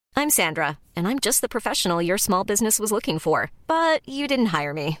I'm Sandra, and I'm just the professional your small business was looking for. But you didn't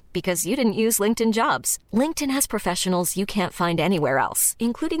hire me because you didn't use LinkedIn Jobs. LinkedIn has professionals you can't find anywhere else,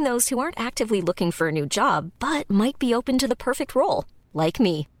 including those who aren't actively looking for a new job, but might be open to the perfect role, like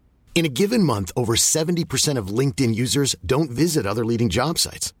me. In a given month, over 70% of LinkedIn users don't visit other leading job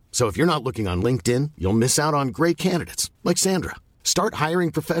sites. So if you're not looking on LinkedIn, you'll miss out on great candidates like Sandra. Start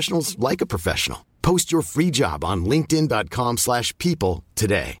hiring professionals like a professional. Post your free job on linkedin.com/people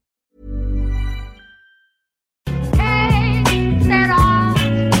today.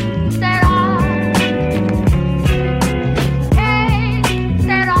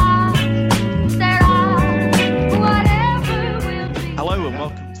 Hello and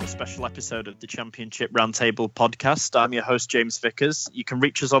welcome to a special episode of the Championship Roundtable podcast. I'm your host, James Vickers. You can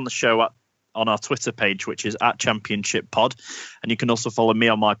reach us on the show on our Twitter page, which is @ChampionshipPod. And you can also follow me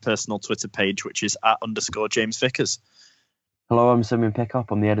on my personal Twitter page, which is @_James Vickers. Hello, I'm Simon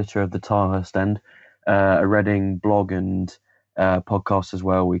Pickup. I'm the editor of the Tilehurst End, a Reading blog and podcast as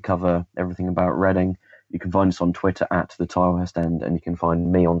well. We cover everything about Reading. You can find us on Twitter @the Tilehurst End, and you can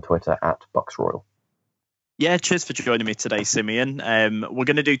find me on Twitter @BucksRoyal. Yeah, cheers for joining me today, Simeon. We're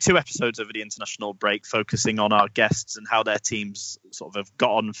going to do 2 episodes over the international break, focusing on our guests and how their teams sort of have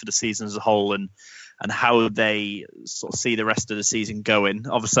got on for the season as a whole and how they sort of see the rest of the season going.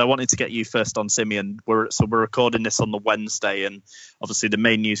 Obviously, I wanted to get you first on, Simeon. We're recording this on the Wednesday, and obviously the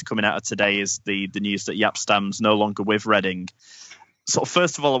main news coming out of today is the news that Jaap Stam's no longer with Reading. Sort of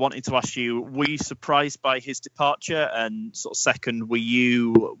first of all, I wanted to ask you, were you surprised by his departure? And sort of second, were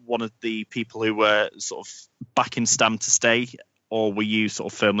you one of the people who were sort of backing Stam to stay, or were you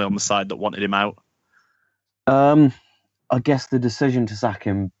sort of firmly on the side that wanted him out? I guess the decision to sack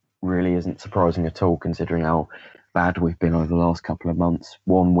him really isn't surprising at all, considering how bad we've been over the last couple of months.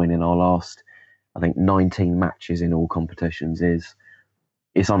 1 win in our last, I think, 19 matches in all competitions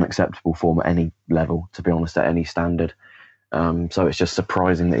it's unacceptable form at any level, to be honest, at any standard. So it's just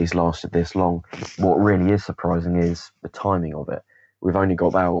surprising that he's lasted this long. What really is surprising is the timing of it. We've only got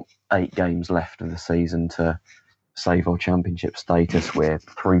about 8 games left of the season to save our championship status. We're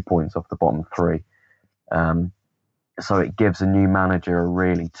 3 points off the bottom 3. So it gives a new manager a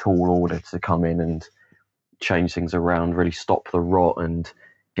really tall order to come in and change things around, really stop the rot and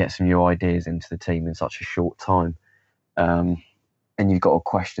get some new ideas into the team in such a short time. And you've got to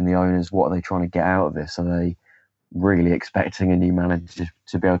question the owners. What are they trying to get out of this? Are they really expecting a new manager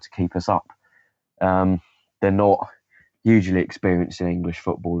to be able to keep us up? They're not hugely experienced in English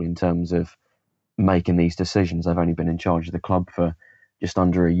football in terms of making these decisions. They've only been in charge of the club for just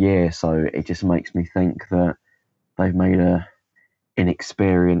under a year, so it just makes me think that they've made a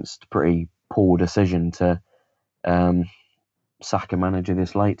inexperienced, pretty poor decision to sack a manager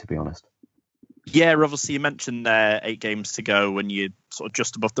this late, to be honest. Yeah, obviously you mentioned there 8 games to go when you're sort of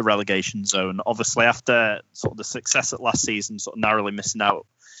just above the relegation zone. Obviously, after sort of the success at last season, sort of narrowly missing out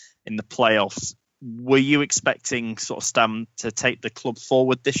in the playoffs, were you expecting sort of Stam to take the club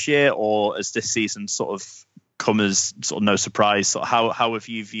forward this year, or has this season sort of come as sort of no surprise? Sort of how have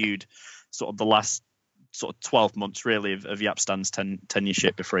you viewed sort of the last sort of 12 months really of Jaap Stam's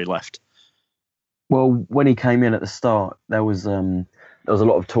tenureship before he left? Well, when he came in at the start, there was a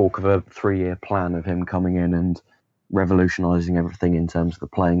lot of talk of a 3-year plan of him coming in and revolutionising everything in terms of the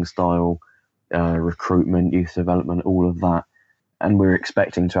playing style, recruitment, youth development, all of that. And we were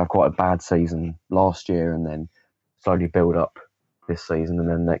expecting to have quite a bad season last year and then slowly build up this season and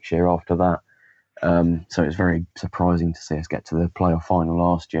then next year after that. So it's very surprising to see us get to the playoff final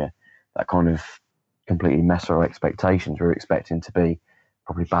last year. That kind of completely messed our expectations. We were expecting to be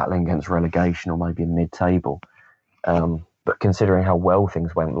probably battling against relegation or maybe mid-table. But considering how well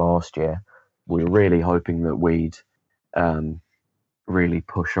things went last year, we were really hoping that we'd really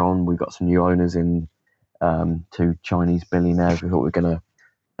push on. We got some new owners in, 2 Chinese billionaires. We thought we were going to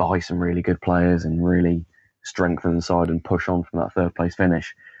buy some really good players and really strengthen the side and push on from that 3rd place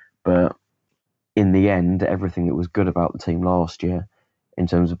finish. But in the end, everything that was good about the team last year, in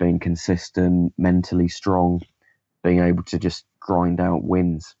terms of being consistent, mentally strong, being able to just grind out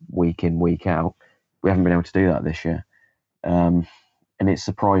wins week in, week out, we haven't been able to do that this year. And it's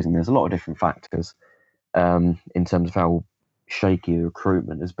surprising. There's a lot of different factors in terms of how shaky the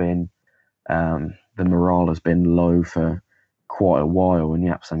recruitment has been. The morale has been low for quite a while, and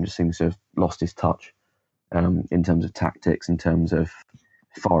Jaap Stam just seems to have lost his touch in terms of tactics, in terms of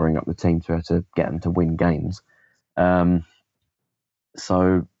firing up the team to get them to win games.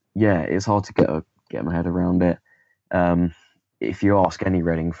 So yeah, it's hard to get my head around it. If you ask any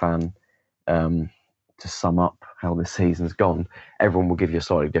Reading fan to sum up how this season's gone, everyone will give you a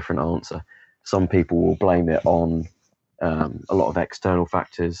slightly different answer. Some people will blame it on a lot of external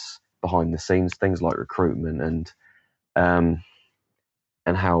factors behind the scenes, things like recruitment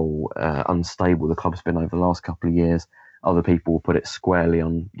and how unstable the club's been over the last couple of years. Other people will put it squarely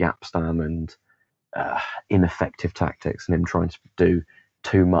on Yapstam and ineffective tactics and him trying to do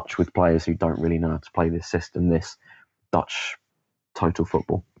too much with players who don't really know how to play this system, this Dutch total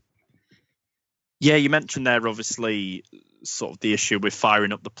football. Yeah, you mentioned there, obviously, sort of the issue with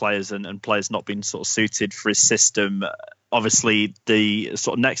firing up the players and players not being sort of suited for his system. Obviously, the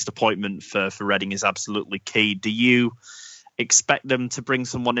sort of next appointment for Reading is absolutely key. Do you expect them to bring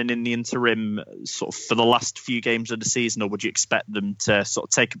someone in the interim sort of for the last few games of the season, or would you expect them to sort of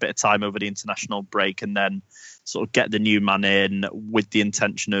take a bit of time over the international break and then sort of get the new man in with the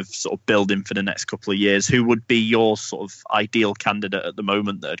intention of sort of building for the next couple of years? Who would be your sort of ideal candidate at the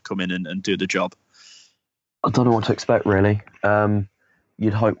moment that would come in and do the job? I don't know what to expect, really.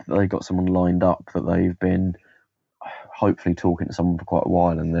 You'd hope that they've got someone lined up, that they've been hopefully talking to someone for quite a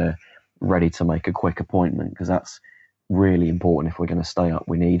while and they're ready to make a quick appointment, because that's really important if we're going to stay up.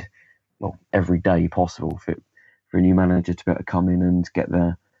 We need, every day possible for a new manager to be able to come in and get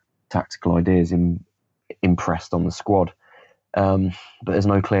their tactical ideas impressed on the squad. But there's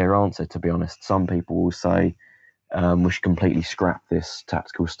no clear answer, to be honest. Some people will say we should completely scrap this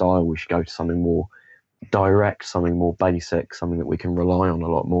tactical style. We should go to something more direct, something more basic, something that we can rely on a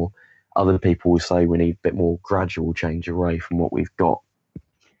lot more. Other people will say we need a bit more gradual change away from what we've got.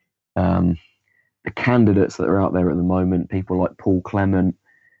 The candidates that are out there at the moment, people like Paul Clement,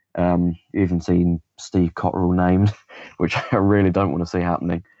 you've even seen Steve Cotterill named, which I really don't want to see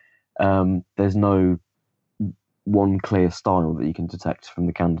happening. There's no one clear style that you can detect from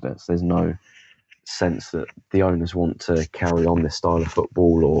the candidates. There's no sense that the owners want to carry on this style of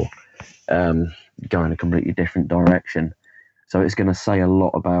football or go in a completely different direction. So it's going to say a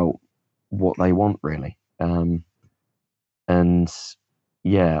lot about what they want, really. And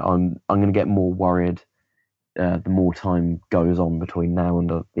yeah, I'm going to get more worried the more time goes on between now and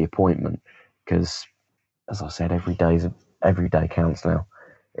the appointment, because, as I said, every day counts now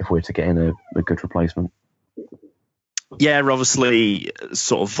if we're to get in a good replacement. Yeah, obviously,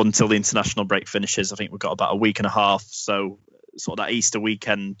 sort of until the international break finishes, I think we've got about a week and a half. So sort of that Easter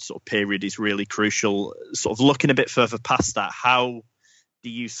weekend sort of period is really crucial. Sort of looking a bit further past that, how do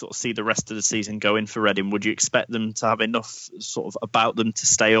you sort of see the rest of the season going for Reading? Would you expect them to have enough sort of about them to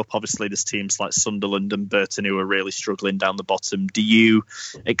stay up? Obviously, there's teams like Sunderland and Burton who are really struggling down the bottom. Do you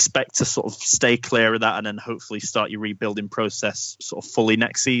expect to sort of stay clear of that and then hopefully start your rebuilding process sort of fully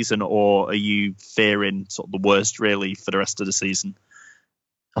next season? Or are you fearing sort of the worst, really, for the rest of the season?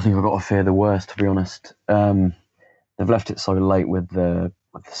 I think I've got to fear the worst, to be honest. They've left it so late with the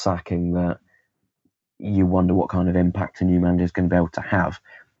sacking that you wonder what kind of impact a new manager is going to be able to have.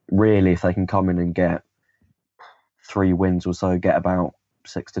 Really, if they can come in and get 3 wins or so, get about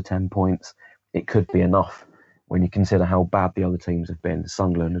 6 to 10 points, it could be enough when you consider how bad the other teams have been.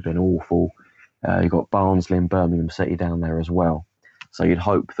 Sunderland have been awful. You've got Barnsley and Birmingham City down there as well. So you'd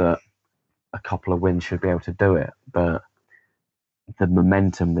hope that a couple of wins should be able to do it. But the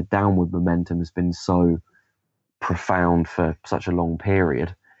momentum, the downward momentum, has been so profound for such a long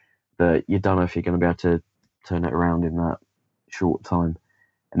period that you don't know if you're going to be able to turn it around in that short time.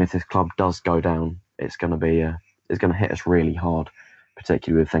 And if this club does go down, it's going to hit us really hard,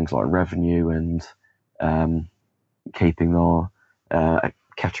 particularly with things like revenue and keeping our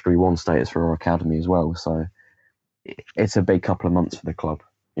Category 1 status for our academy as well. So it's a big couple of months for the club.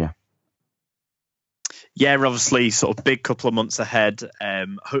 Yeah, obviously, sort of big couple of months ahead.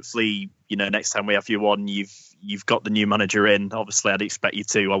 Hopefully, next time we have you on, you've got the new manager in. Obviously, I'd expect you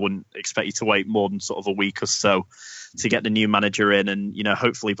to. I wouldn't expect you to wait more than sort of a week or so to get the new manager in, and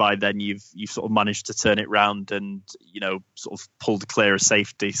hopefully by then you've sort of managed to turn it round and sort of pulled clear of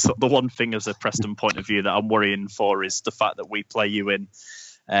safety. So the one thing as a Preston point of view that I'm worrying for is the fact that we play you in.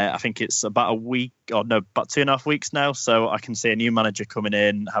 I think it's about about 2.5 weeks now. So I can see a new manager coming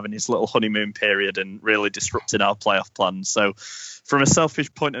in, having his little honeymoon period and really disrupting our playoff plans. So from a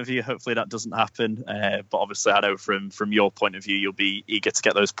selfish point of view, hopefully that doesn't happen. But obviously I know from your point of view, you'll be eager to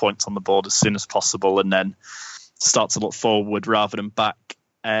get those points on the board as soon as possible and then start to look forward rather than back.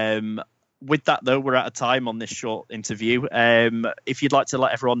 With that, though, we're out of time on this short interview. If you'd like to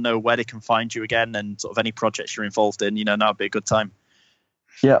let everyone know where they can find you again and sort of any projects you're involved in, now would be a good time.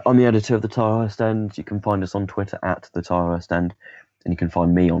 Yeah, I'm the editor of the Tilehurst End. You can find us on Twitter at the Tilehurst End, and you can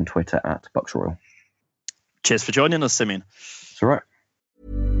find me on Twitter at Bucks Royal. Cheers for joining us, Simeon. It's all right.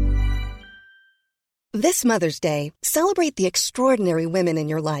 This Mother's Day, celebrate the extraordinary women in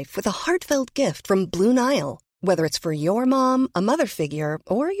your life with a heartfelt gift from Blue Nile. Whether it's for your mom, a mother figure,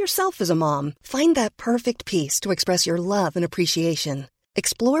 or yourself as a mom, find that perfect piece to express your love and appreciation.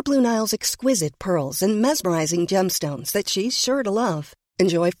 Explore Blue Nile's exquisite pearls and mesmerizing gemstones that she's sure to love.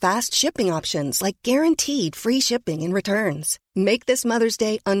 Enjoy fast shipping options like guaranteed free shipping and returns. Make this Mother's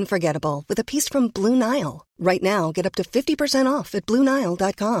Day unforgettable with a piece from Blue Nile. Right now, get up to 50% off at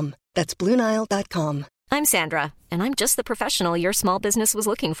BlueNile.com. That's BlueNile.com. I'm Sandra, and I'm just the professional your small business was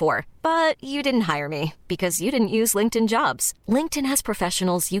looking for. But you didn't hire me because you didn't use LinkedIn Jobs. LinkedIn has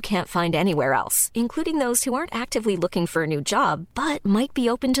professionals you can't find anywhere else, including those who aren't actively looking for a new job, but might be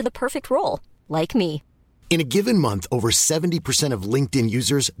open to the perfect role, like me. In a given month, over 70% of LinkedIn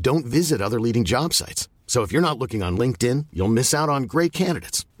users don't visit other leading job sites. So if you're not looking on LinkedIn, you'll miss out on great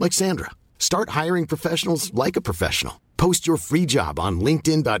candidates like Sandra. Start hiring professionals like a professional. Post your free job on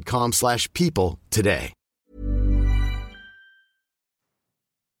linkedin.com/people today.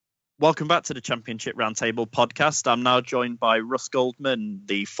 Welcome back to the Championship Roundtable podcast. I'm now joined by Russ Goldman,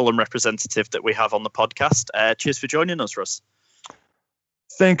 the Fulham representative that we have on the podcast. Cheers for joining us, Russ.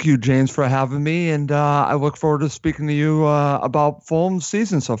 Thank you, James, for having me, and I look forward to speaking to you about Fulham's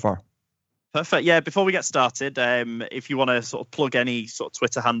season so far. Perfect. Yeah, before we get started, if you want to sort of plug any sort of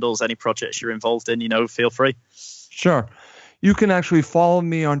Twitter handles, any projects you're involved in, feel free. Sure. You can actually follow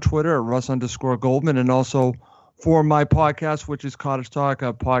me on Twitter at Russ_Goldman, and also for my podcast, which is Cottage Talk,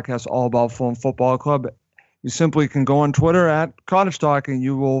 a podcast all about Fulham Football Club. You simply can go on Twitter at Cottage Talk, and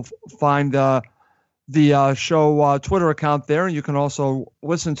you will find the show Twitter account there. And you can also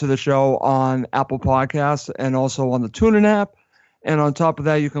listen to the show on Apple Podcasts and also on the TuneIn app. And on top of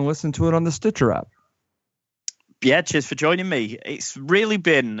that, you can listen to it on the Stitcher app. Yeah, cheers for joining me. It's really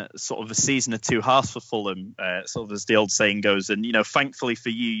been sort of a season of two halves for Fulham, sort of as the old saying goes. And, thankfully for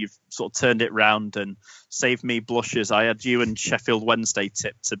you, you've sort of turned it round and saved me blushes. I had you and Sheffield Wednesday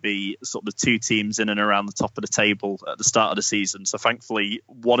tipped to be sort of the two teams in and around the top of the table at the start of the season. So thankfully,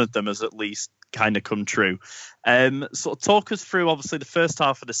 one of them has at least kind of come true. Sort of talk us through, obviously, the first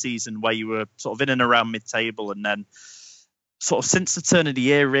half of the season where you were sort of in and around mid-table, and then sort of since the turn of the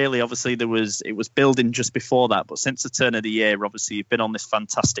year, really, obviously it was building just before that, but since the turn of the year, obviously you've been on this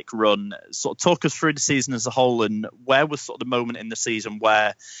fantastic run. Sort of talk us through the season as a whole, and where was sort of the moment in the season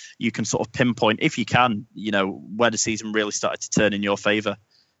where you can sort of pinpoint, if you can, where the season really started to turn in your favour?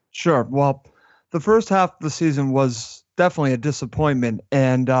 Sure. Well, the first half of the season was definitely a disappointment,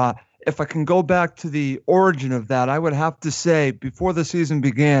 and if I can go back to the origin of that, I would have to say before the season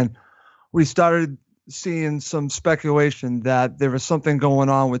began, we started seeing some speculation that there was something going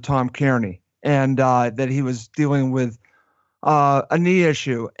on with Tom Cairney, and that he was dealing with a knee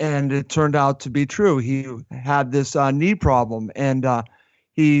issue. And it turned out to be true. He had this knee problem, and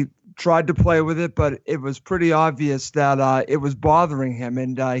he tried to play with it, but it was pretty obvious that it was bothering him,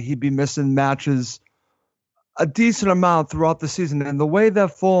 and he'd be missing matches a decent amount throughout the season. And the way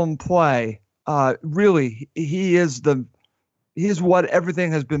that Fulham play, really, he's what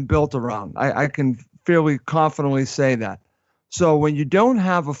everything has been built around. I can fairly confidently say that. So when you don't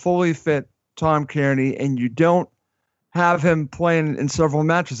have a fully fit Tom Cairney and you don't have him playing in several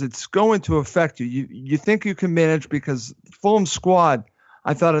matches, it's going to affect you. You think you can manage, because Fulham's squad,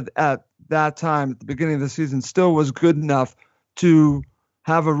 I thought at that time, at the beginning of the season, still was good enough to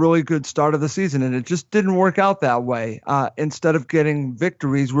have a really good start of the season, and it just didn't work out that way. Instead of getting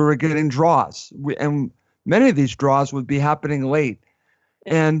victories, we were getting draws, and many of these draws would be happening late.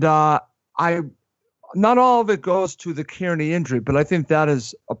 And not all of it goes to the Cairney injury, but I think that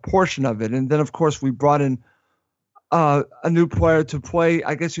is a portion of it. And then, of course, we brought in a new player to play,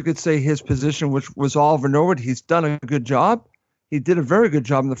 I guess you could say, his position, which was Oliver Norwood. He's done a good job. He did a very good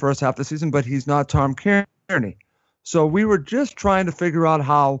job in the first half of the season, but he's not Tom Cairney. So we were just trying to figure out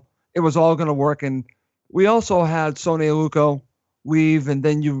how it was all going to work. And we also had Sone Aluko leave, and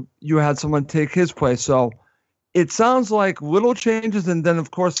then you had someone take his place. So it sounds like little changes, and then,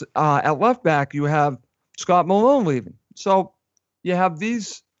 of course, at left back, you have Scott Malone leaving. So you have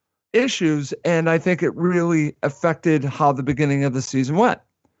these issues, and I think it really affected how the beginning of the season went.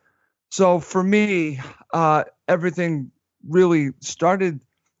 So for me, everything really started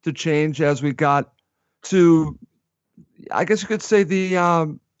to change as we got to, I guess you could say,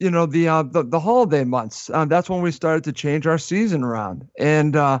 the holiday months. That's when we started to change our season around,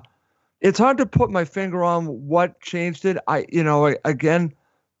 and it's hard to put my finger on what changed it. Again,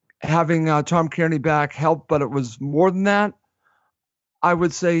 having Tom Cairney back helped, but it was more than that. I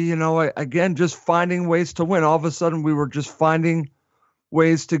would say, again, just finding ways to win. All of a sudden, we were just finding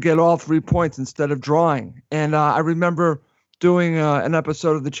ways to get all 3 points instead of drawing. And I remember doing an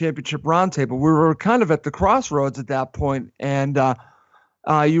episode of the Championship Roundtable. We were kind of at the crossroads at that point, and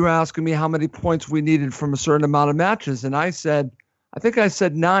You were asking me how many points we needed from a certain amount of matches, and I think I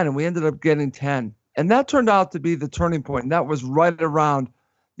said 9, and we ended up getting 10. And that turned out to be the turning point, and that was right around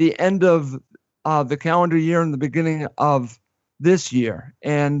the end of the calendar year and the beginning of this year.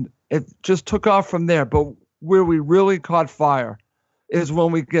 And it just took off from there. But where we really caught fire is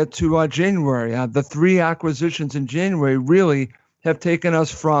when we get to January. The 3 acquisitions in January really have taken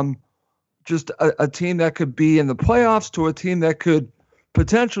us from just a team that could be in the playoffs to a team that could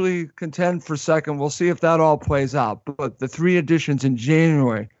potentially contend for second. We'll see if that all plays out. But the 3 additions in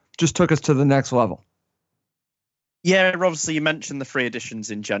January just took us to the next level. Yeah, obviously you mentioned the 3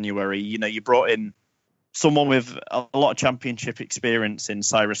 additions in January. You brought in someone with a lot of championship experience in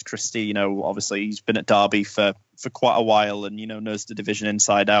Cyrus Christie. Obviously he's been at Derby for quite a while and, knows the division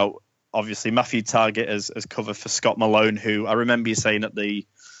inside out. Obviously Matthew Targett as cover for Scott Malone, who I remember you saying at the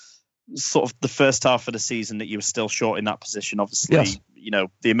sort of the first half of the season that you were still short in that position. Obviously, yes.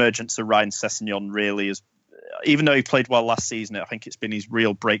 The emergence of Ryan Sessegnon really is, even though he played well last season, I think it's been his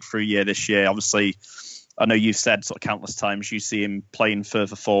real breakthrough year this year. Obviously, I know you've said sort of countless times you see him playing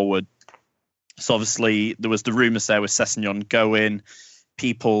further forward. So obviously there was the rumours there with Sessegnon going.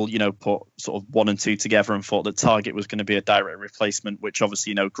 People, put sort of 1 and 2 together and thought that Targett was going to be a direct replacement, which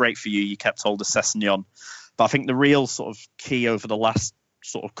obviously, great for you. You kept hold of Sessegnon. But I think the real sort of key over the last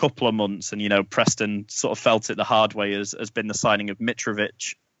sort of couple of months, and Preston sort of felt it the hard way, has been the signing of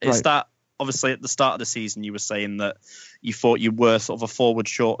Mitrovic. Is right. That obviously at the start of the season you were saying that you thought you were sort of a forward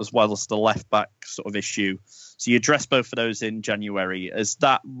short as well as the left back sort of issue. So you addressed both of those in January. Has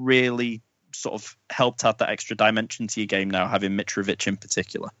that really sort of helped add that extra dimension to your game now, having Mitrovic in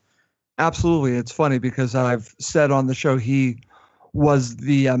particular? Absolutely. It's funny because I've said on the show he was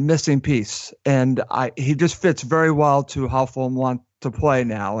the missing piece, and he just fits very well to how Fulham want to play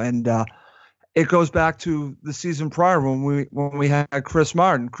now. And it goes back to the season prior when we had Chris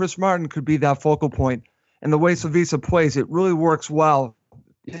Martin. Chris Martin could be that focal point, and the way Slavisa plays, it really works well,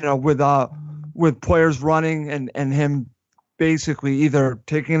 with players running and him basically either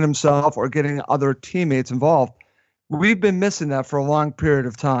taking it himself or getting other teammates involved. We've been missing that for a long period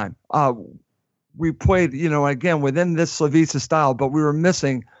of time. We played, again, within this Slavisa style, but we were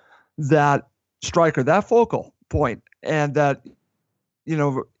missing that striker, that focal point, and that,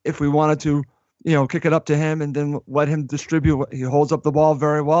 if we wanted to, kick it up to him and then let him distribute, he holds up the ball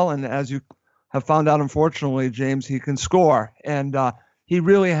very well. And as you have found out, unfortunately, James, he can score. And he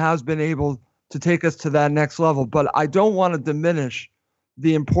really has been able to take us to that next level. But I don't want to diminish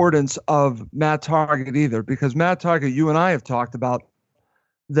the importance of Matt Targett either, because Matt Targett, you and I have talked about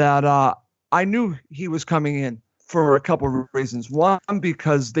that. I knew he was coming in for a couple of reasons. One,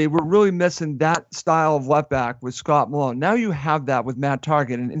 because they were really missing that style of left back with Scott Malone. Now you have that with Matt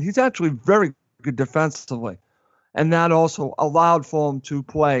Targett, and he's actually very good defensively. And that also allowed Fulham to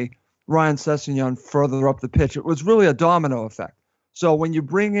play Ryan Sessegnon further up the pitch. It was really a domino effect. So when you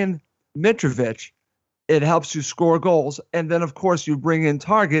bring in Mitrovic, it helps you score goals. And then, of course, you bring in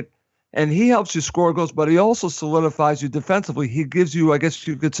Targett, and he helps you score goals, but he also solidifies you defensively. He gives you, I guess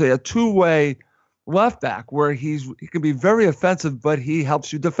you could say, a two-way left back where he can be very offensive, but he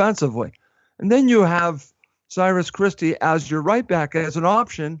helps you defensively. And then you have Cyrus Christie as your right back as an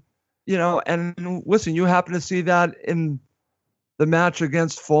option, and listen, you happen to see that in the match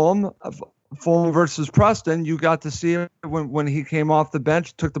against Fulham versus Preston. You got to see it when he came off the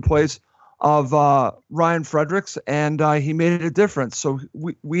bench, took the place of Ryan Fredericks, and he made a difference. So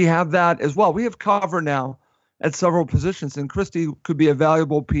we have that as well. We have cover now at several positions, and Christie could be a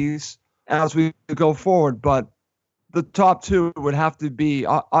valuable piece as we go forward. But the top two would have to be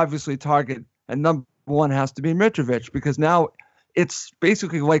obviously Targett, and number one has to be Mitrovic, because now it's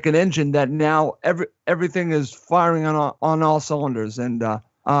basically like an engine that now everything is firing on all cylinders. And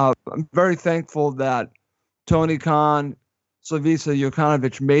I'm very thankful that Tony Khan, Slavisa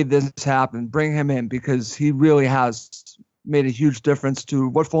Jokanovic made this happen, bring him in, because he really has made a huge difference to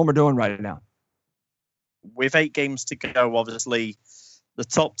what Fulham are doing right now. With 8 games to go, obviously, the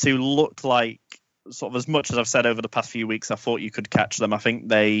top two look like, sort of as much as I've said over the past few weeks, I thought you could catch them. I think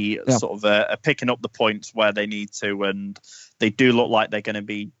they sort of are picking up the points where they need to, and they do look like they're going to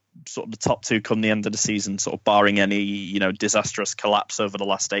be sort of the top two come the end of the season, sort of barring any, disastrous collapse over the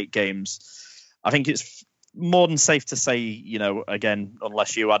last 8 games. I think it's more than safe to say, again,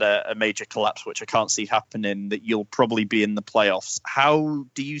 unless you had a major collapse, which I can't see happening, that you'll probably be in the playoffs. How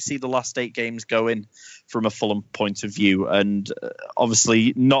do you see the last 8 games going from a Fulham point of view? And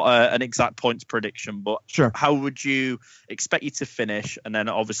obviously not an exact points prediction, but sure, how would you expect you to finish? And then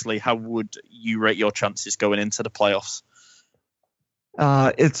obviously, how would you rate your chances going into the playoffs?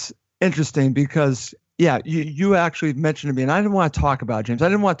 It's interesting because, Yeah, you actually mentioned to me, and I didn't want to talk about it, James. I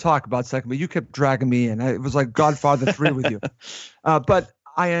didn't want to talk about second, but you kept dragging me in. It was like Godfather 3 with you. But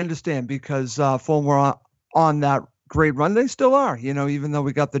I understand because Fulham were on that great run. They still are, even though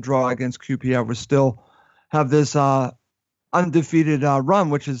we got the draw against QPR, we still have this undefeated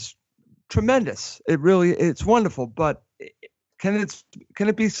run, which is tremendous. It's wonderful, but can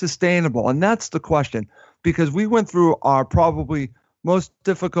it be sustainable? And that's the question, because we went through our probably most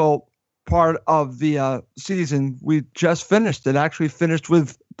difficult part of the season. We just finished. It actually finished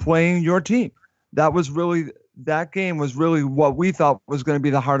with playing your team. That game was really what we thought was going to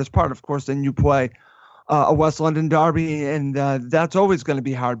be the hardest part. Of course, then you play a West London derby, and that's always going to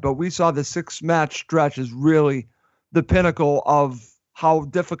be hard. But we saw the 6-match stretch as really the pinnacle of how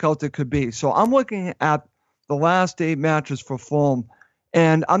difficult it could be. So I'm looking at the last 8 matches for Fulham,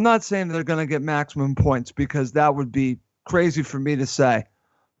 and I'm not saying they're going to get maximum points because that would be crazy for me to say.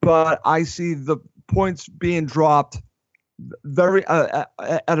 But I see the points being dropped very at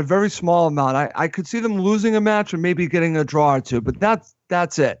a very small amount. I could see them losing a match or maybe getting a draw or two, but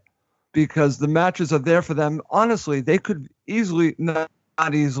that's it, because the matches are there for them. Honestly, they could easily, not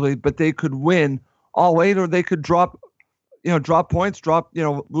easily, but they could win all 8, or they could drop points,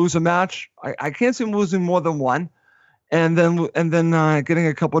 lose a match. I can't see them losing more than one, and then getting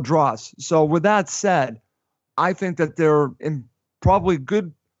a couple of draws. So with that said, I think that they're in probably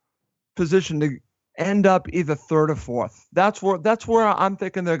good position to end up either 3rd or 4th. That's where I'm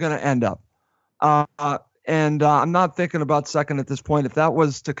thinking they're going to end up. And I'm not thinking about 2nd at this point. If that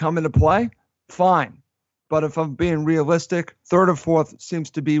was to come into play, fine. But if I'm being realistic, 3rd or 4th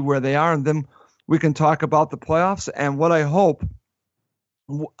seems to be where they are, and then we can talk about the playoffs. And what I hope,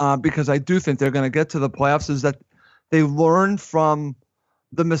 because I do think they're going to get to the playoffs, is that they learn from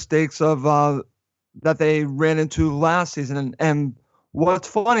the mistakes of that they ran into last season. And what's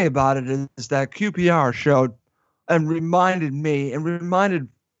funny about it is that QPR showed and reminded me and reminded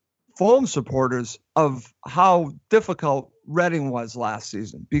Fulham supporters of how difficult Reading was last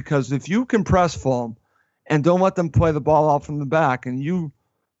season. Because if you can press Fulham and don't let them play the ball out from the back, and you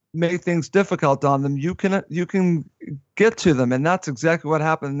make things difficult on them, you can get to them. And that's exactly what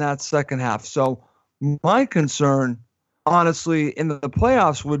happened in that second half. So my concern, honestly, in the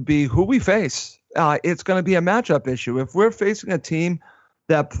playoffs would be who we face. It's going to be a matchup issue. If we're facing a team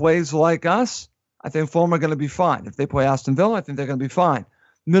that plays like us, I think Fulham are going to be fine. If they play Aston Villa, I think they're going to be fine.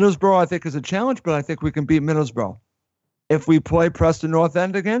 Middlesbrough, I think, is a challenge, but I think we can beat Middlesbrough. If we play Preston North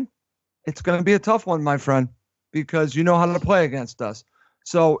End again, it's going to be a tough one, my friend, because you know how to play against us.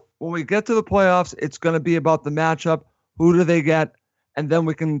 So when we get to the playoffs, it's going to be about the matchup. Who do they get? And then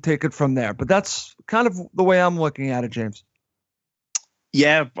we can take it from there. But that's kind of the way I'm looking at it, James.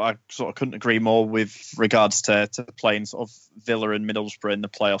 Yeah, I sort of couldn't agree more with regards to playing sort of Villa and Middlesbrough in the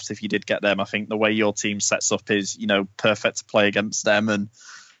playoffs. If you did get them, I think the way your team sets up is, perfect to play against them. And,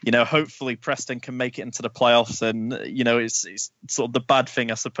 hopefully Preston can make it into the playoffs. And, it's sort of the bad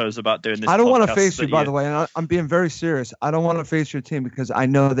thing, I suppose, about doing this. I don't want to face you, by the way, and I'm being very serious. I don't want to face your team because I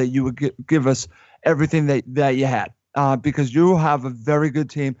know that you would give us everything that you had, because you have a very good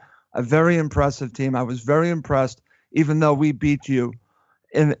team, a very impressive team. I was very impressed, even though we beat you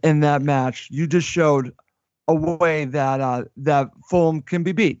in that match. You just showed a way that Fulham can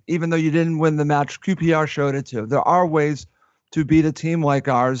be beat, even though you didn't win the match. QPR showed it too. There are ways to beat a team like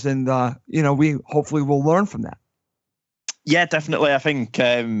ours, and we hopefully will learn from that. Yeah, definitely. I think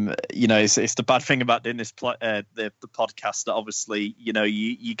it's the bad thing about doing this the podcast that obviously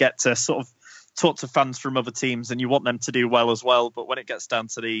you get to sort of talk to fans from other teams and you want them to do well as well. But when it gets down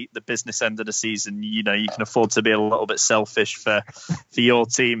to the business end of the season, you can afford to be a little bit selfish for your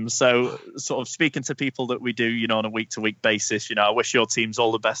team. So sort of speaking to people that we do, on a week-to-week basis, I wish your teams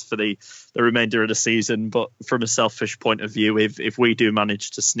all the best for the remainder of the season. But from a selfish point of view, if we do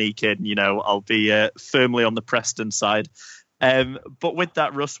manage to sneak in, I'll be firmly on the Preston side. But with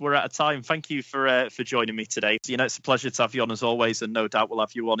that, Russ, we're out of time. Thank you for joining me today. It's a pleasure to have you on as always, and no doubt we'll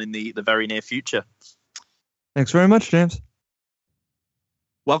have you on in the very near future. Thanks very much, James.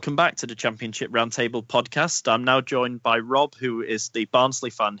 Welcome back to the Championship Roundtable podcast. I'm now joined by Rob, who is the Barnsley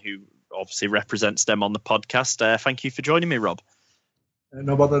fan who obviously represents them on the podcast. Thank you for joining me, Rob.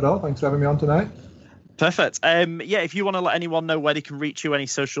 No bother at all. Thanks for having me on tonight. Perfect. If you want to let anyone know where they can reach you, any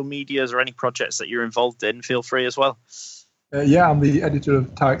social medias or any projects that you're involved in, feel free as well. I'm the editor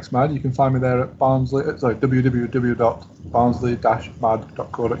of Tykes Mad. You can find me there at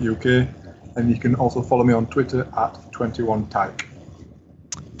www.barnsley-mad.co.uk, and you can also follow me on Twitter at 21tyke.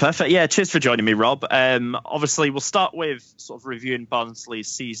 Perfect. Yeah, cheers for joining me, Rob. Obviously, we'll start with sort of reviewing Barnsley's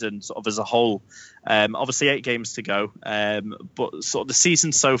season sort of as a whole. Obviously, 8 games to go, but sort of the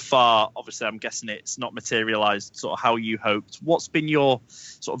season so far, obviously, I'm guessing it's not materialised sort of how you hoped. What's been your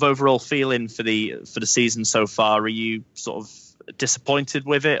sort of overall feeling for the season so far? Are you sort of disappointed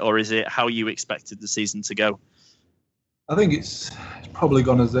with it, or is it how you expected the season to go? I think it's probably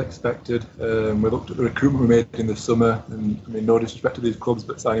gone as expected. We looked at the recruitment we made in the summer, and I mean, no disrespect to these clubs,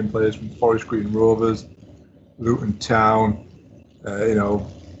 but signing players from Forest Green Rovers, Luton Town,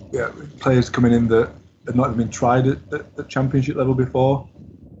 players coming in that had not even been tried at Championship level before.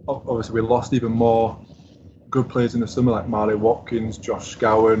 Obviously, we lost even more good players in the summer, like Marley Watkins, Josh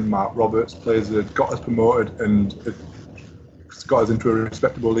Scowen, Mark Roberts, players that had got us promoted and had got us into a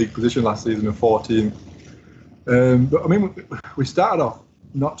respectable league position last season of 14th. But I mean, we started off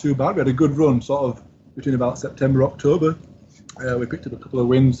not too bad. We had a good run, sort of between about September, October. We picked up a couple of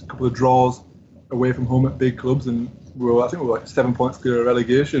wins, a couple of draws away from home at big clubs, and I think we were like 7 points clear of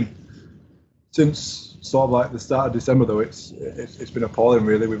relegation. Since sort of like the start of December, though, it's been appalling.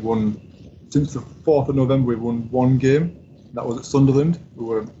 Really, we've won since the 4th of November. We've won 1 game. That was at Sunderland, who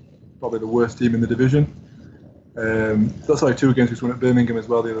were probably the worst team in the division. That's like 2 games we won at Birmingham as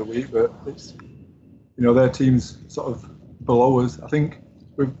well the other week, but it's. Their team's sort of below us. I think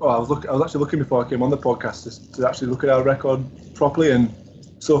I was actually looking before I came on the podcast to actually look at our record properly, and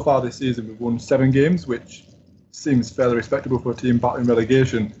so far this season we've won 7 games, which seems fairly respectable for a team battling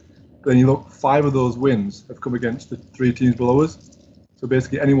relegation. But then you look, 5 of those wins have come against the 3 teams below us. So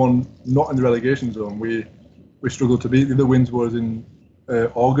basically, anyone not in the relegation zone, we struggled to beat. The other wins was in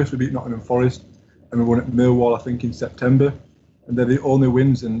August. We beat Nottingham Forest, and we won at Millwall, I think, in September. And they're the only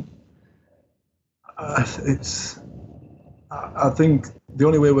wins. And I think the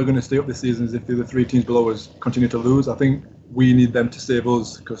only way we're going to stay up this season is if the other 3 teams below us continue to lose. I think we need them to save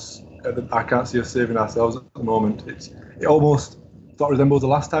us, because I can't see us saving ourselves at the moment. It almost sort of resembles the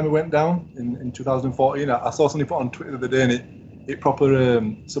last time we went down in 2014. I saw somebody put on Twitter the other day, and it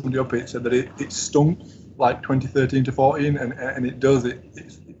properly somebody up it said that it stunk like 2013 to 14, and it does. It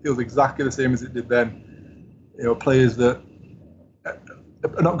feels exactly the same as it did then. Players that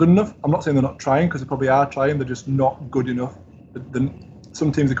are not good enough. I'm not saying they're not trying, because they probably are trying. They're just not good enough.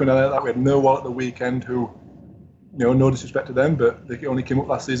 Some teams are coming out like that. We had Millwall at the weekend, who, no disrespect to them, but they only came up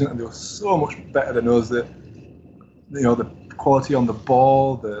last season and they were so much better than us. That the quality on the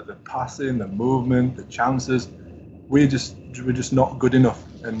ball, the passing, the movement, the chances, we're just not good enough.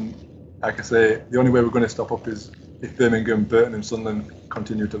 And like I say, the only way we're going to stop up is if Birmingham, Burton, and Sunderland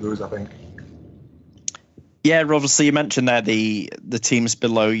continue to lose, I think. Yeah, obviously you mentioned there the teams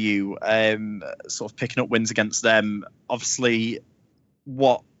below you, sort of picking up wins against them. Obviously,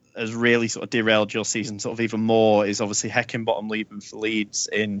 what has really sort of derailed your season sort of even more is obviously Heckingbottom leaving for Leeds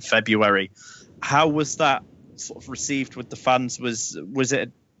in February. How was that sort of received with the fans? Was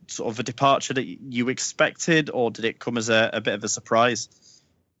it sort of a departure that you expected, or did it come as a bit of a surprise?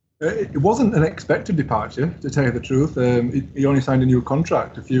 It wasn't an expected departure, to tell you the truth. He only signed a new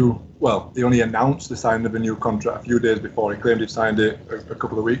contract he only announced the signing of a new contract a few days before. He claimed he'd signed it a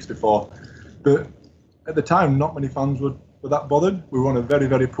couple of weeks before. But at the time, not many fans were that bothered. We were on a very,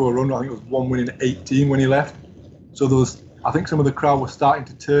 very poor run. I think it was 1 win in 18 when he left. So I think some of the crowd was starting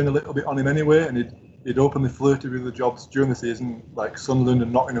to turn a little bit on him anyway, and he'd openly flirted with the jobs during the season, like Sunderland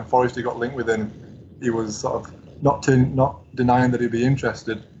and Nottingham Forest he got linked with, and he was sort of not denying that he'd be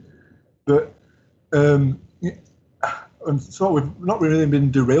interested. But and so we've not really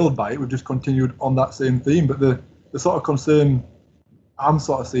been derailed by it. We've just continued on that same theme. But the sort of concern I'm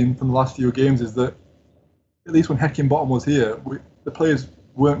sort of seeing from the last few games is that at least when Heckingbottom was here, the players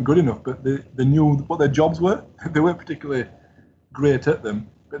weren't good enough, but they knew what their jobs were. They weren't particularly great at them,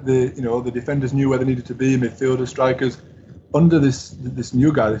 but the defenders knew where they needed to be, midfielders, strikers. Under this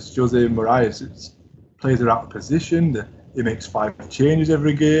new guy, this Jose Moraes, players are out of position. He makes 5 changes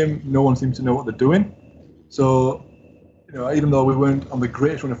every game. No one seems to know what they're doing. So, even though we weren't on the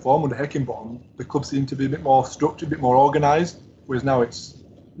greatest run of form under Heckingbottom, the club seemed to be a bit more structured, a bit more organised. Whereas now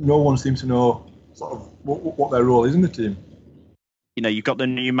no one seems to know sort of what their role is in the team. You've got the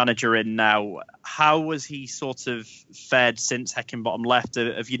new manager in now. How has he sort of fared since Heckingbottom left?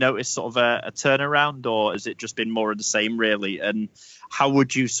 Have you noticed sort of a turnaround, or has it just been more of the same, really? And how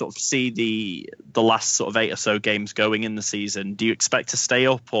would you sort of see the last sort of 8 or so games going in the season? Do you expect to stay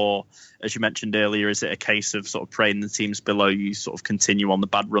up, or, as you mentioned earlier, is it a case of sort of praying the teams below you sort of continue on the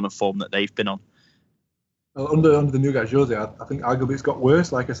bad run of form that they've been on? Well, under the new guy, Jose, I think arguably it's got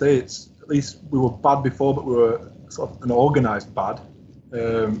worse. Like I say, at least we were bad before, but we were sort of an organised bad.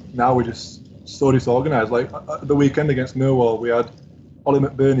 Now we're just so disorganised. Like at the weekend against Millwall, we had Ollie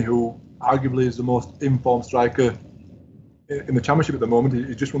McBurney, who arguably is the most informed striker in the Championship at the moment.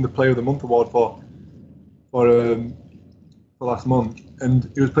 He just won the Player of the Month award for last month,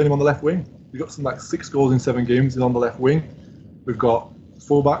 and he was playing him on the left wing. He got something like 6 goals in 7 games. He's on the left wing. We've got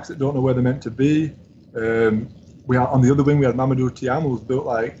fullbacks that don't know where they're meant to be. We are on the other wing. We had Mamadou Thiam, who's built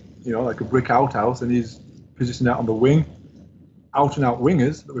like a brick outhouse, and he's positioned out on the wing. Out and out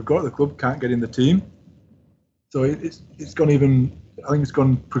wingers that we've got at the club can't get in the team. So it's gone even. I think it's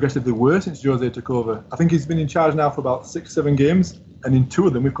gone progressively worse since Jose took over. I think he's been in charge now for about 6-7 games, and in 2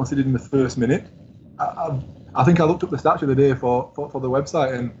 of them we've conceded in the first minute. I think I looked up the stats the other day for the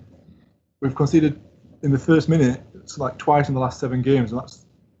website, and we've conceded in the first minute like twice in the last 7 games, and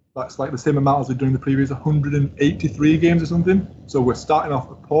that's like the same amount as we've done in the previous 183 games or something. So we're starting off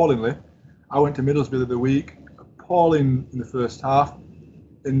appallingly. I went to Middlesbrough the other week, appalling in the first half.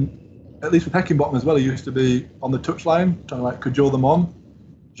 And at least with Heckingbottom as well, he used to be on the touchline, trying to like cajole them on.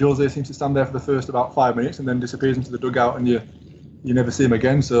 Jose seems to stand there for the first about 5 minutes and then disappears into the dugout, and you never see him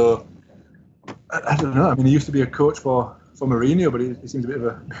again. So I don't know. I mean, he used to be a coach for Mourinho, but he seems a bit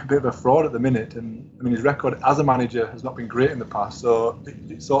of a fraud at the minute. And I mean, his record as a manager has not been great in the past. So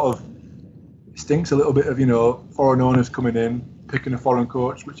it sort of stinks a little bit of foreign owners coming in, picking a foreign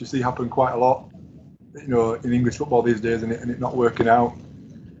coach, which you see happen quite a lot, in English football these days, and it not working out.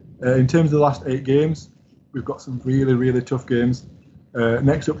 In terms of the last 8 games, we've got some really, really tough games.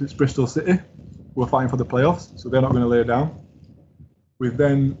 Next up, it's Bristol City, who are fighting for the playoffs, so they're not going to lay down. We've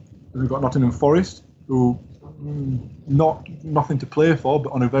got Nottingham Forest, who nothing to play for,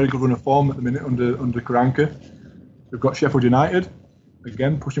 but on a very good run of form at the minute under Karanka. We've got Sheffield United,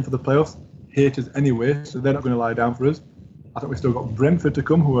 again pushing for the playoffs, haters anyway, so they're not going to lie down for us. I think we've still got Brentford to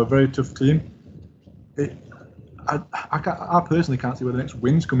come, who are a very tough team. I personally can't see where the next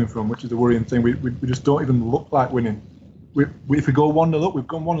win's coming from, which is the worrying thing. We just don't even look like winning. If we go 1-0 up, we've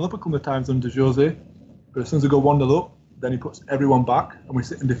gone 1-0 up a couple of times under Jose, but as soon as we go 1-0 up, then he puts everyone back, and we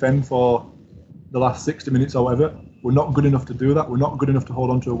sit and defend for the last 60 minutes or whatever. We're not good enough to do that. We're not good enough to hold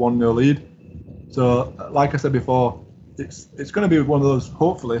on to a 1-0 lead. So, like I said before, it's going to be one of those,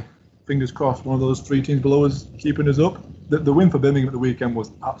 hopefully, fingers crossed, one of those 3 teams below us keeping us up. The win for Birmingham at the weekend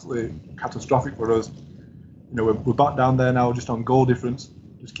was absolutely catastrophic for us. We're back down there now, just on goal difference,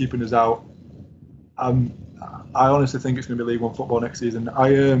 just keeping us out. I honestly think it's going to be League One football next season. I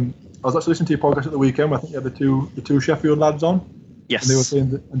was actually listening to your podcast at the weekend. I think you had the two Sheffield lads on. Yes.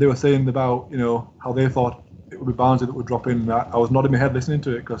 And they were saying about how they thought it would be Barnsley that would drop in. I was nodding my head listening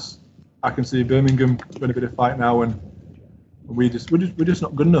to it, because I can see Birmingham going a bit of fight now, and we're just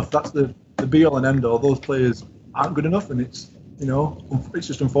not good enough. That's the be all and end all. Those players aren't good enough, and it's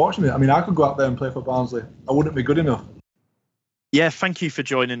just unfortunate. I mean, I could go out there and play for Barnsley. I wouldn't be good enough. Yeah, thank you for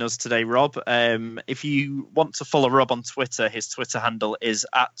joining us today, Rob. If you want to follow Rob on Twitter, his Twitter handle is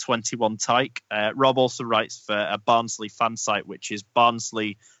 @21tyke. Rob also writes for a Barnsley fan site, which is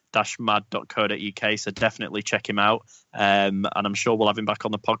barnsley-mad.co.uk, so definitely check him out. And I'm sure we'll have him back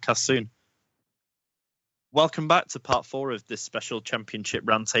on the podcast soon. Welcome back to part 4 of this special Championship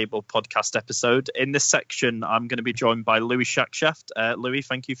Roundtable podcast episode. In this section, I'm going to be joined by Louis Shackshaft. Louis,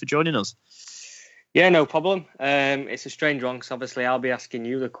 thank you for joining us. Yeah, no problem. It's a strange one, because obviously I'll be asking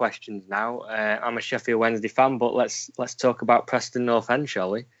you the questions now. I'm a Sheffield Wednesday fan, but let's talk about Preston North End,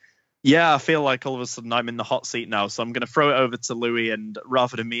 shall we? Yeah, I feel like all of a sudden I'm in the hot seat now, so I'm going to throw it over to Louis, and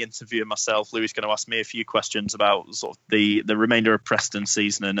rather than me interviewing myself, Louis is going to ask me a few questions about sort of the remainder of Preston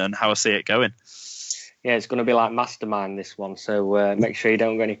season and how I see it going. Yeah, it's going to be like Mastermind, this one, so make sure you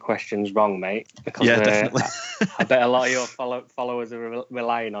don't get any questions wrong, mate, because definitely. I bet a lot of your followers are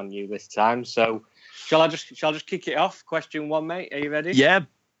relying on you this time. So shall I just kick it off? Question 1, mate. Are you ready? Yeah,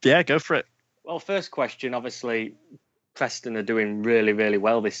 go for it. Well, first question, obviously, Preston are doing really, really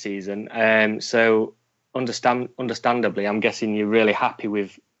well this season. So understandably, I'm guessing you're really happy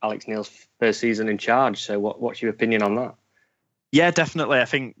with Alex Neil's first season in charge. So what's your opinion on that? Yeah, definitely. I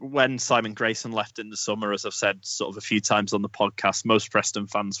think when Simon Grayson left in the summer, as I've said sort of a few times on the podcast, most Preston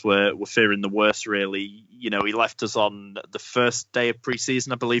fans were fearing the worst, really. He left us on the first day of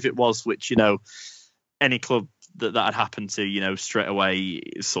pre-season, I believe it was, which, any club that had happened to, straight away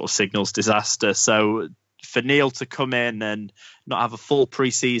sort of signals disaster. So for Neil to come in and not have a full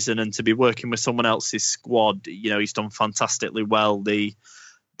pre-season and to be working with someone else's squad, he's done fantastically well. The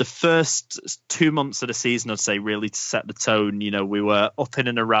first 2 months of the season, I'd say, really to set the tone. We were up in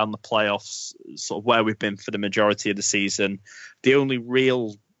and around the playoffs, sort of where we've been for the majority of the season. The only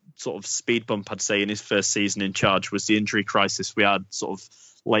real sort of speed bump, I'd say, in his first season in charge was the injury crisis we had sort of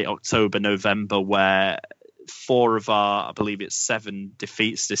late October, November, where 4 of our, I believe it's 7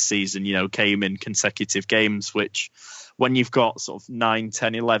 defeats this season, came in consecutive games, which when you've got sort of 9,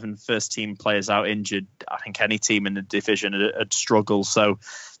 10, 11 first team players out injured, I think any team in the division had struggled. So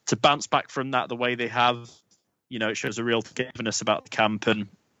to bounce back from that the way they have, it shows a real forgiveness about the camp, and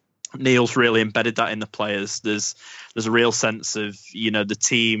Neil's really embedded that in the players. There's a real sense of, the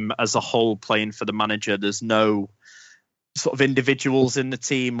team as a whole playing for the manager. There's no sort of individuals in the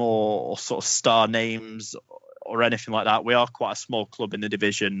team or sort of star names or anything like that. We are quite a small club in the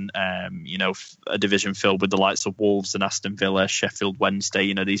division, a division filled with the likes of Wolves and Aston Villa, Sheffield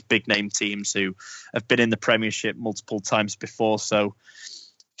Wednesday, these big name teams who have been in the Premiership multiple times before. So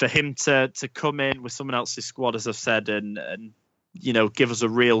for him to come in with someone else's squad, as I've said, and give us a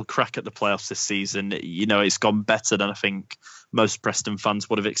real crack at the playoffs this season, it's gone better than I think most Preston fans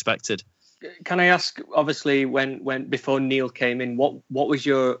would have expected. Can I ask, obviously, when before Neil came in, what was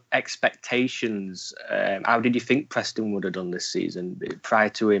your expectations? How did you think Preston would have done this season prior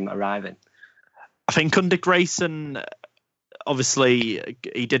to him arriving? I think under Grayson, obviously,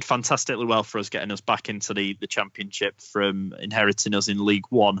 he did fantastically well for us, getting us back into the Championship from inheriting us in League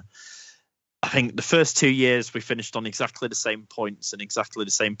One. I think the first 2 years we finished on exactly the same points and exactly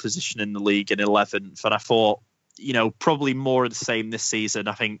the same position in the league in 11th. And I thought, probably more of the same this season.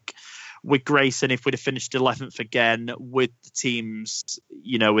 I think with Grayson, if we'd have finished 11th again with the teams,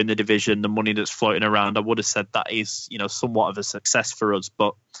 in the division, the money that's floating around, I would have said that is, somewhat of a success for us.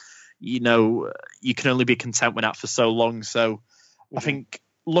 But, you can only be content with that for so long. So I think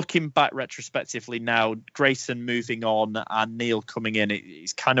looking back retrospectively now, Grayson moving on and Neil coming in,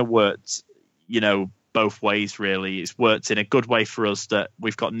 it's kind of worked, both ways, really. It's worked in a good way for us that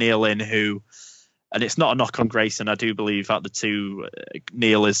we've got Neil in who, and it's not a knock on Grayson, I do believe out the two,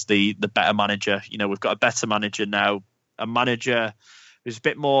 Neil is the better manager. We've got a better manager now, a manager who's a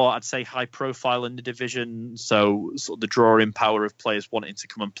bit more, I'd say, high profile in the division. So sort of the drawing power of players wanting to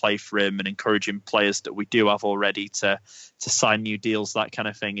come and play for him and encouraging players that we do have already to sign new deals, that kind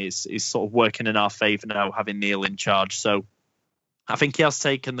of thing is sort of working in our favour now, having Neil in charge. So I think he has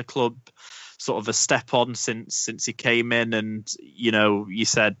taken the club sort of a step on since he came in. And, you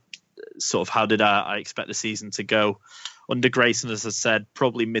said sort of how did I expect the season to go? Under Grayson, as I said,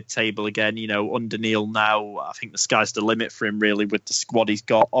 probably mid-table again. Under Neil now, I think the sky's the limit for him, really, with the squad he's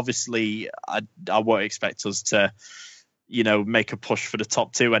got. Obviously, I won't expect us to, make a push for the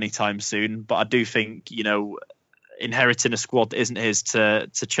top 2 anytime soon. But I do think, inheriting a squad that isn't his to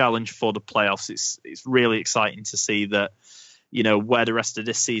challenge for the playoffs, it's really exciting to see that, where the rest of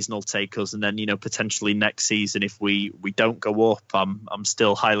this season will take us. And then, potentially next season, if we don't go up, I'm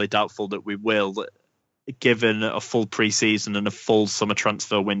still highly doubtful that we will, given a full pre-season and a full summer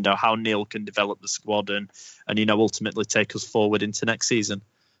transfer window, how Neil can develop the squad and ultimately take us forward into next season.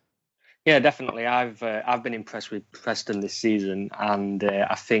 Yeah, definitely. I've been impressed with Preston this season, and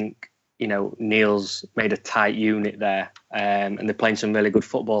I think Neil's made a tight unit there, and they're playing some really good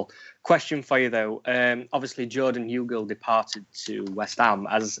football. Question for you though, obviously Jordan Hugill departed to West Ham,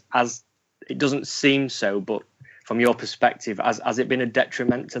 as it doesn't seem so, but from your perspective, has it been a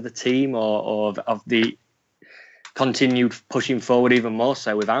detriment to the team or of the continued pushing forward even more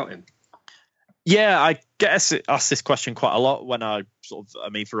so without him? Yeah, I guess I ask this question quite a lot when I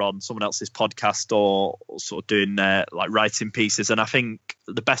either on someone else's podcast or sort of doing writing pieces. And I think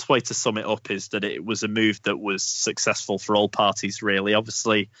the best way to sum it up is that it was a move that was successful for all parties, really.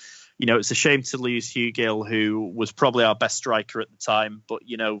 Obviously, it's a shame to lose Hugill, who was probably our best striker at the time. But,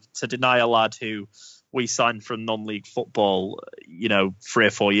 to deny a lad who we signed from non-league football, 3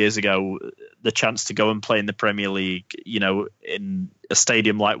 or 4 years ago, the chance to go and play in the Premier League, in a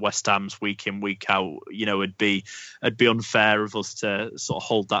stadium like West Ham's week in, week out, it'd be unfair of us to sort of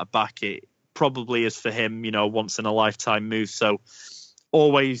hold that back. It probably is for him, once in a lifetime move. So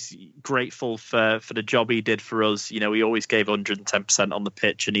always grateful for the job he did for us. He always gave 110% on the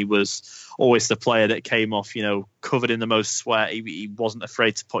pitch, and he was always the player that came off, covered in the most sweat. He wasn't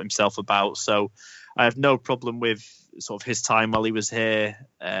afraid to put himself about. So I have no problem with sort of his time while he was here.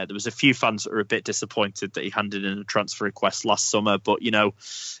 There was a few fans that were a bit disappointed that he handed in a transfer request last summer, but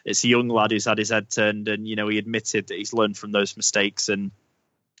it's a young lad who's had his head turned, and he admitted that he's learned from those mistakes, and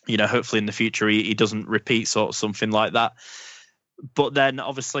hopefully in the future he doesn't repeat sort of something like that. But then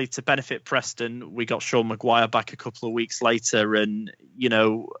obviously to benefit Preston, we got Sean Maguire back a couple of weeks later, and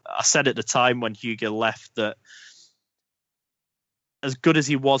I said at the time when Hugill left that as good as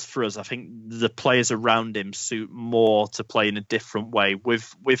he was for us, I think the players around him suit more to play in a different way.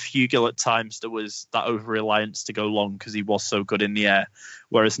 With Hugill at times, there was that over-reliance to go long because he was so good in the air.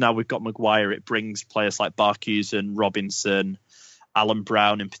 Whereas now we've got Maguire, it brings players like Barkhuizen, Robinson, Alan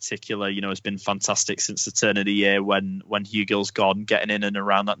Brown in particular, has been fantastic since the turn of the year when Hugill's gone, getting in and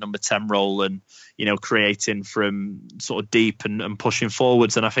around that number 10 role and, creating from sort of deep and pushing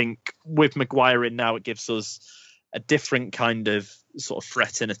forwards. And I think with Maguire in now, it gives us a different kind of sort of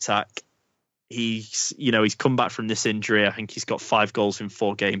threat in attack. He's come back from this injury. I think he's got 5 goals in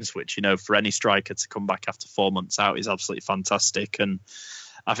 4 games, which, for any striker to come back after 4 months out is absolutely fantastic. And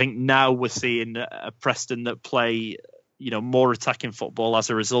I think now we're seeing a Preston that play, more attacking football as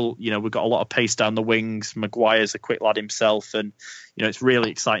a result. We've got a lot of pace down the wings. Maguire's a quick lad himself. And, it's really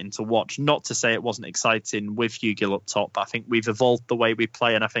exciting to watch. Not to say it wasn't exciting with Hugill up top, but I think we've evolved the way we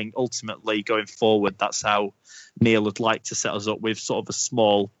play. And I think ultimately going forward, that's how Neil would like to set us up, with sort of a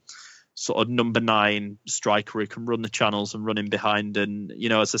small sort of number 9 striker who can run the channels and run in behind. And,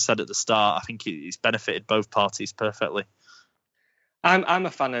 as I said at the start, I think he's benefited both parties perfectly. I'm a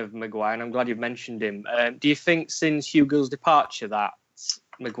fan of Maguire, and I'm glad you've mentioned him. Do you think since Hugill's departure that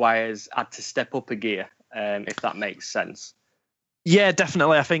Maguire's had to step up a gear, if that makes sense? Yeah,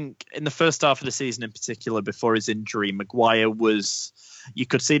 definitely. I think in the first half of the season in particular, before his injury, Maguire you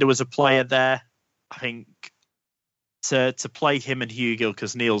could see there was a player there. I think to play him and Hugill,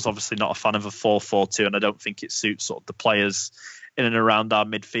 because Neil's obviously not a fan of a 4-4-2, and I don't think it suits sort of the players in and around our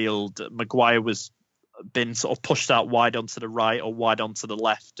midfield. Maguire was been sort of pushed out wide onto the right or wide onto the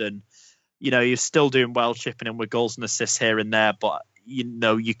left, and you're still doing well, chipping in with goals and assists here and there, but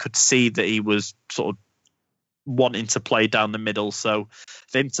you could see that he was sort of wanting to play down the middle. So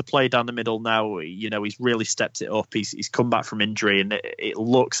for him to play down the middle now, he's really stepped it up. He's come back from injury, and it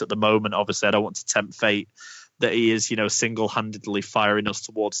looks at the moment, obviously I don't want to tempt fate, that he is single-handedly firing us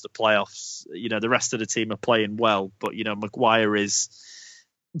towards the playoffs. The rest of the team are playing well, but Maguire is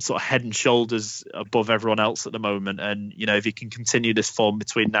sort of head and shoulders above everyone else at the moment. And, if he can continue this form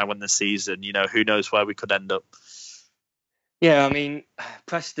between now and the season, who knows where we could end up. Yeah, I mean,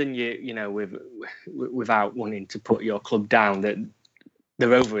 Preston, without wanting to put your club down, that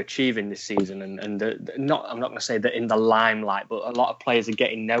they're overachieving this season, and I'm not going to say that in the limelight, but a lot of players are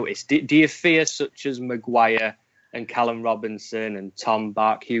getting noticed. Do you fear such as Maguire and Callum Robinson and Tom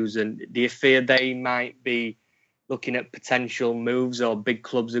Barkhuizen, do you fear they might be looking at potential moves, or big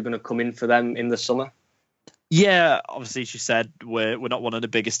clubs are going to come in for them in the summer? Yeah, obviously, as you said, we're not one of the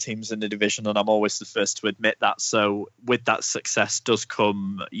biggest teams in the division, and I'm always the first to admit that. So with that success does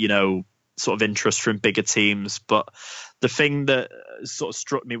come, sort of interest from bigger teams. But the thing that sort of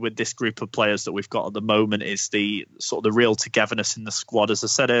struck me with this group of players that we've got at the moment is the sort of the real togetherness in the squad. As I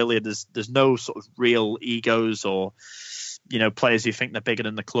said earlier, there's no sort of real egos or players who think they're bigger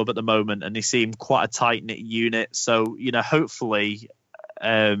than the club at the moment, and they seem quite a tight-knit unit. So, hopefully,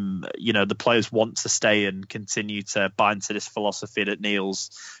 the players want to stay and continue to buy into this philosophy that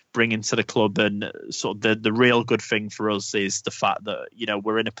Neil's bringing to the club. And sort of the real good thing for us is the fact that,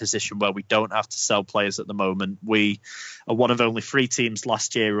 we're in a position where we don't have to sell players at the moment. We are one of only 3 teams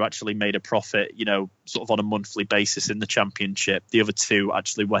last year who actually made a profit, sort of on a monthly basis in the Championship. The other 2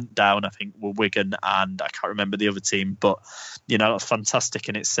 actually went down, I think, were Wigan and I can't remember the other team, but, that's fantastic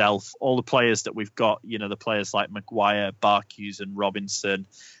in itself. All the players that we've got, the players like Maguire, Barkhuizen, Robinson,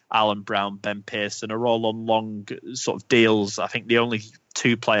 Alan Brown, Ben Pearson are all on long sort of deals. I think the only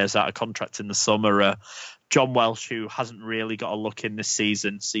 2 players out of contract in the summer are John Welsh, who hasn't really got a look in this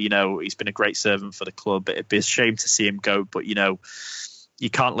season. So, he's been a great servant for the club. It'd be a shame to see him go, but, you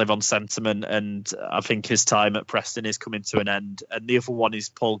can't live on sentiment. And I think his time at Preston is coming to an end. And the other one is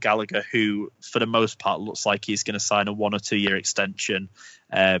Paul Gallagher, who for the most part looks like he's going to sign a 1 or 2 year extension.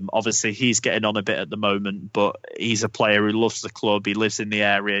 Obviously, he's getting on a bit at the moment, but he's a player who loves the club. He lives in the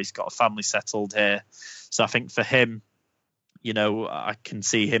area. He's got a family settled here. So I think for him, I can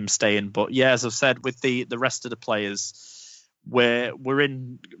see him staying. But yeah, as I've said, with the rest of the players, we're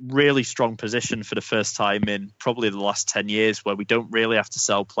in really strong position for the first time in probably the last 10 years where we don't really have to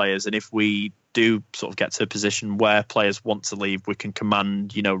sell players. And if we do sort of get to a position where players want to leave, we can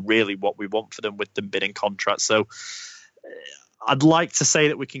command, really what we want for them with them bidding contracts. So I'd like to say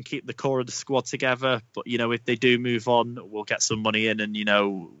that we can keep the core of the squad together, but if they do move on, we'll get some money in. And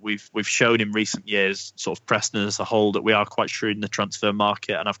we've shown in recent years, sort of Preston as a whole, that we are quite shrewd in the transfer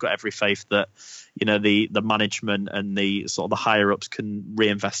market. And I've got every faith that the management and the sort of the higher ups can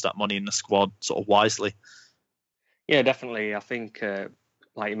reinvest that money in the squad sort of wisely. Yeah, definitely. I think,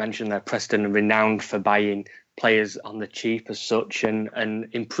 like you mentioned there, Preston are renowned for buying players on the cheap as such, and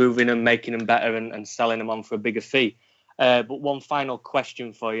improving them, making them better, and selling them on for a bigger fee. But one final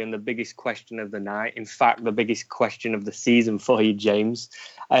question for you, and the biggest question of the night, in fact, the biggest question of the season for you, James.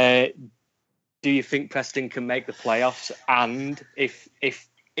 Do you think Preston can make the playoffs? And if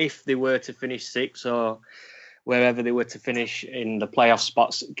they were to finish 6th, or wherever they were to finish in the playoff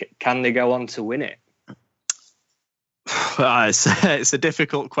spots, can they go on to win it? It's a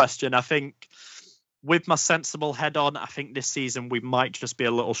difficult question. I think with my sensible head on, I think this season we might just be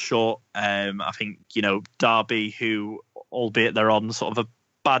a little short. I think, Derby, who, albeit they're on sort of a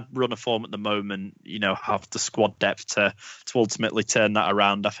bad run of form at the moment, have the squad depth to ultimately turn that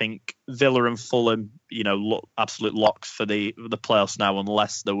around. I think Villa and Fulham, look absolute locks for the playoffs now,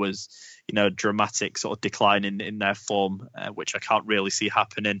 unless there was, a dramatic sort of decline in their form, which I can't really see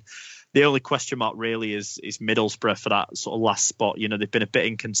happening. The only question mark really is Middlesbrough for that sort of last spot. They've been a bit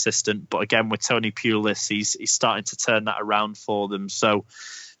inconsistent, but again, with Tony Pulis, he's starting to turn that around for them. So,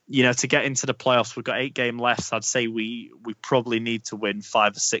 to get into the playoffs, we've got 8 games left. I'd say we probably need to win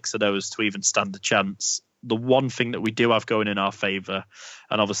 5 or 6 of those to even stand a chance. The one thing that we do have going in our favour,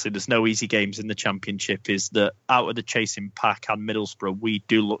 and obviously there's no easy games in the Championship, is that out of the chasing pack and Middlesbrough, we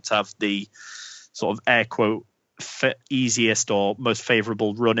do look to have the sort of air quote easiest or most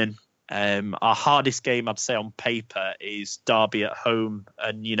favourable running. Our hardest game, I'd say, on paper is Derby at home.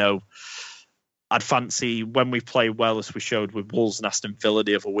 And, I'd fancy when we play well, as we showed with Wolves and Aston Villa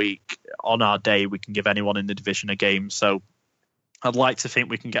the other week, on our day, we can give anyone in the division a game. So I'd like to think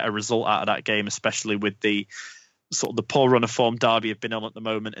we can get a result out of that game, especially with the sort of the poor run of form Derby have been on at the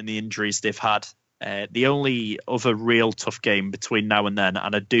moment and the injuries they've had. The only other real tough game between now and then,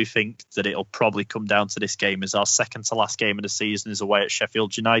 and I do think that it'll probably come down to this game, is our second to last game of the season is away at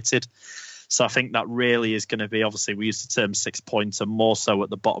Sheffield United. So I think that really is going to be, obviously we use the term 6-pointer more so at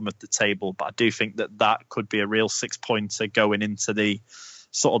the bottom of the table, but I do think that could be a real 6-pointer going into the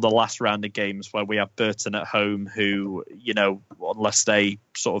sort of the last round of games where we have Burton at home, who, unless they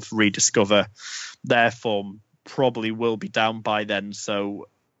sort of rediscover their form, probably will be down by then. So,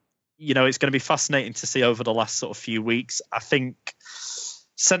 it's going to be fascinating to see over the last sort of few weeks. I think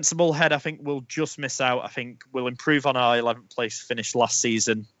sensible head, I think we'll just miss out. I think we'll improve on our 11th place finish last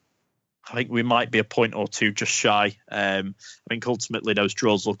season. I think we might be a point or two just shy. I think ultimately those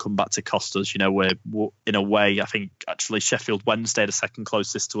draws will come back to cost us. We're in a way, I think actually Sheffield Wednesday, the second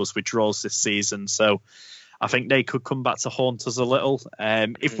closest to us with draws this season. So I think they could come back to haunt us a little.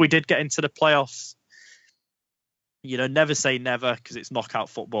 If we did get into the playoffs, never say never, because it's knockout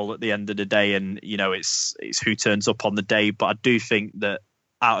football at the end of the day, and it's who turns up on the day. But I do think that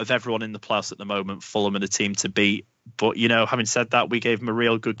out of everyone in the playoffs at the moment, Fulham are the team to beat. But having said that, we gave them a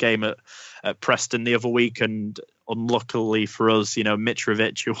real good game at Preston the other week, and unluckily for us,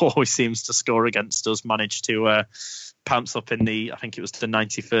 Mitrovic, who always seems to score against us, managed to pounce up in I think it was the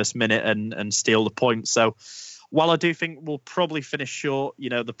 91st minute and steal the point. So while I do think we'll probably finish short,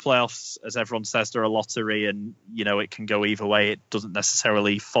 the playoffs, as everyone says, they're a lottery, and, it can go either way. It doesn't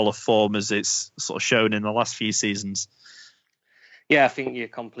necessarily follow form as it's sort of shown in the last few seasons. Yeah, I think you're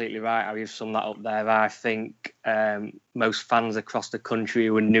completely right how you've summed that up there. I think most fans across the country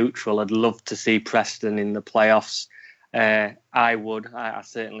who are neutral would love to see Preston in the playoffs. I would. I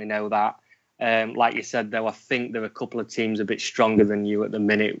certainly know that. Like you said, though, I think there are a couple of teams a bit stronger than you at the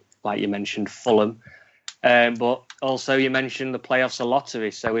minute, like you mentioned, Fulham. But also you mentioned the playoffs are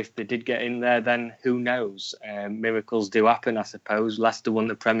lottery, so if they did get in there, then who knows? Miracles do happen, I suppose. Leicester won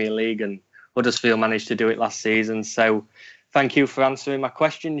the Premier League and Huddersfield managed to do it last season. So thank you for answering my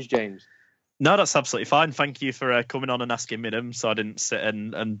questions, James. No, that's absolutely fine. Thank you for coming on and asking me them, so I didn't sit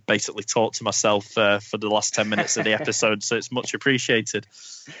and basically talk to myself for the last 10 minutes of the episode, so it's much appreciated.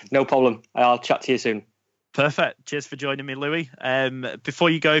 No problem. I'll chat to you soon. Perfect. Cheers for joining me, Louis. Before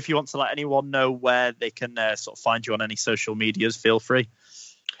you go, if you want to let anyone know where they can sort of find you on any social medias, feel free.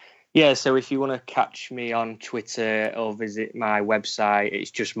 Yeah, so if you want to catch me on Twitter or visit my website,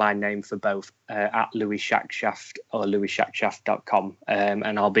 it's just my name for both, at Louis Shackshaft or louisshackshaft.com.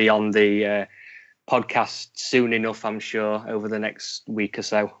 And I'll be on the podcast soon enough, I'm sure, over the next week or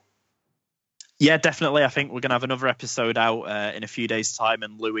so. Yeah, definitely. I think we're going to have another episode out in a few days' time,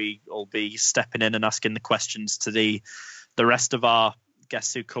 and Louis will be stepping in and asking the questions to the rest of our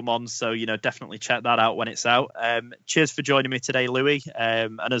guests who come on. So, definitely check that out when it's out. Cheers for joining me today, Louis.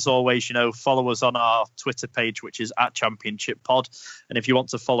 And as always, follow us on our Twitter page, which is @ChampionshipPod. And if you want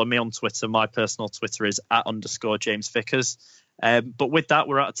to follow me on Twitter, my personal Twitter is @_James Vickers. But with that,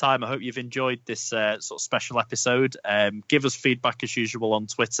 we're out of time. I hope you've enjoyed this sort of special episode. Give us feedback as usual on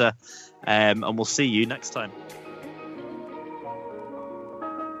Twitter, and we'll see you next time.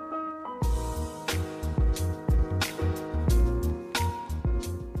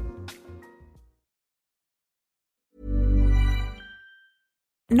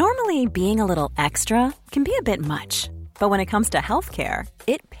 Normally, being a little extra can be a bit much. But when it comes to healthcare,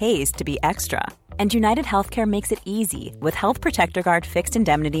 it pays to be extra. And United Healthcare makes it easy with Health Protector Guard fixed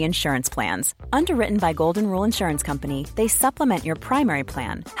indemnity insurance plans. Underwritten by Golden Rule Insurance Company, they supplement your primary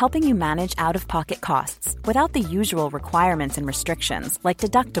plan, helping you manage out-of-pocket costs without the usual requirements and restrictions like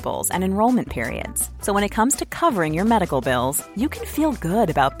deductibles and enrollment periods. So when it comes to covering your medical bills, you can feel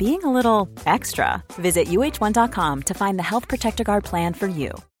good about being a little extra. Visit uh1.com to find the Health Protector Guard plan for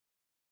you.